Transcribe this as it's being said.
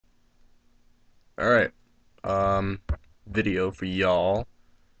Alright, video for y'all.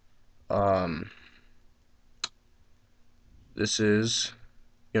 Um, this is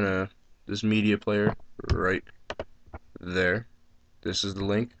this media player right there. This is the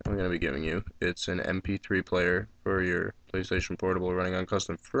link I'm gonna be giving you. It's an MP3 player for your PlayStation Portable running on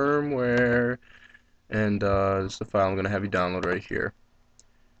custom firmware, and this is the file I'm gonna have you download right here.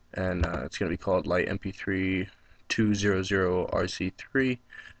 And it's gonna be called Light MP3 200RC3.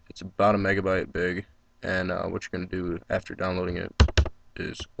 It's about a megabyte big, and what you're gonna do after downloading it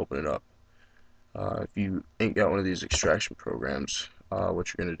is open it up. If you ain't got one of these extraction programs,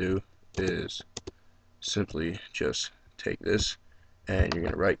 what you're going to do is simply just take this and you're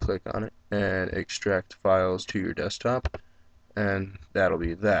going to right click on it and extract files to your desktop, and that'll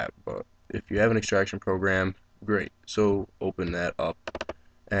be that. But if you have an extraction program, great. So open that up,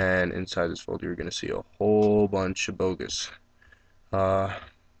 and inside this folder you're going to see a whole bunch of bogus.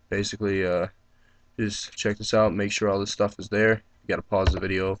 Basically, just check this out, make sure all this stuff is there. You got to pause the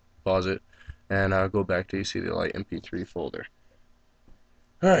video, pause it, and go back to you see the Light MP3 folder.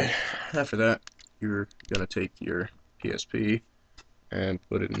 Alright, after that, you're going to take your PSP and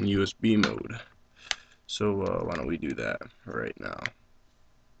put it in USB mode. So why don't we do that right now.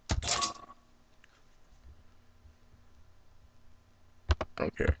 I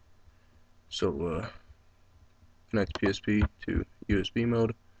don't care. So connect the PSP to USB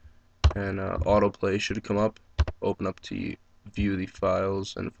mode, and autoplay should come up. Open up to view the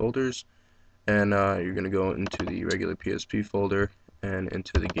files and folders, and you're going to go into the regular PSP folder and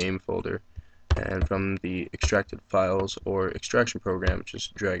into the game folder, and from the extracted files or extraction program,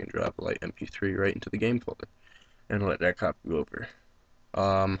 just drag and drop Light MP3 right into the game folder and let that copy go over.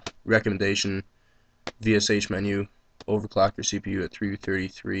 Recommendation: VSH menu, overclock your CPU at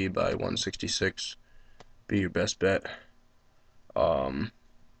 333 by 166, be your best bet.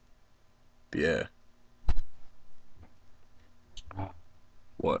 Yeah.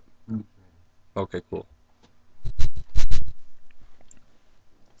 What? Okay, cool.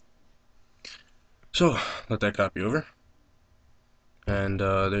 So let that copy over, and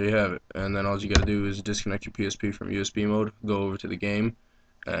there you have it. And then all you gotta do is disconnect your PSP from USB mode, go over to the game,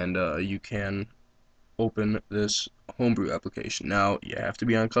 and you can open this Homebrew application. Now you have to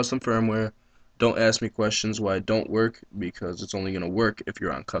be on custom firmware. Don't ask me questions why it don't work, because it's only gonna work if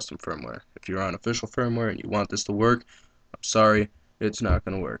you're on custom firmware. If you're on official firmware and you want this to work, I'm sorry, it's not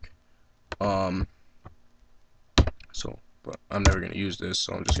gonna work. But I'm never going to use this,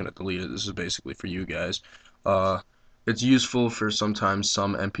 so I'm just going to delete it. This is basically for you guys. It's useful for sometimes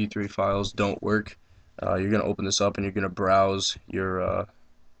some MP3 files don't work. You're going to open this up and you're going to browse your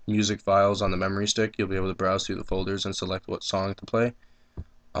music files on the memory stick. You'll be able to browse through the folders and select what song to play.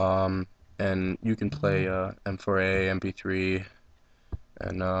 And you can play M4A, MP3,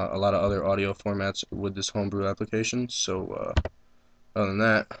 and a lot of other audio formats with this Homebrew application. So other than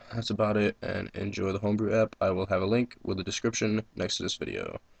that, that's about it, and enjoy the Homebrew app. I will have a link with the description next to this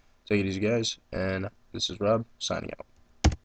video. Take it easy, guys, and this is Rob, signing out.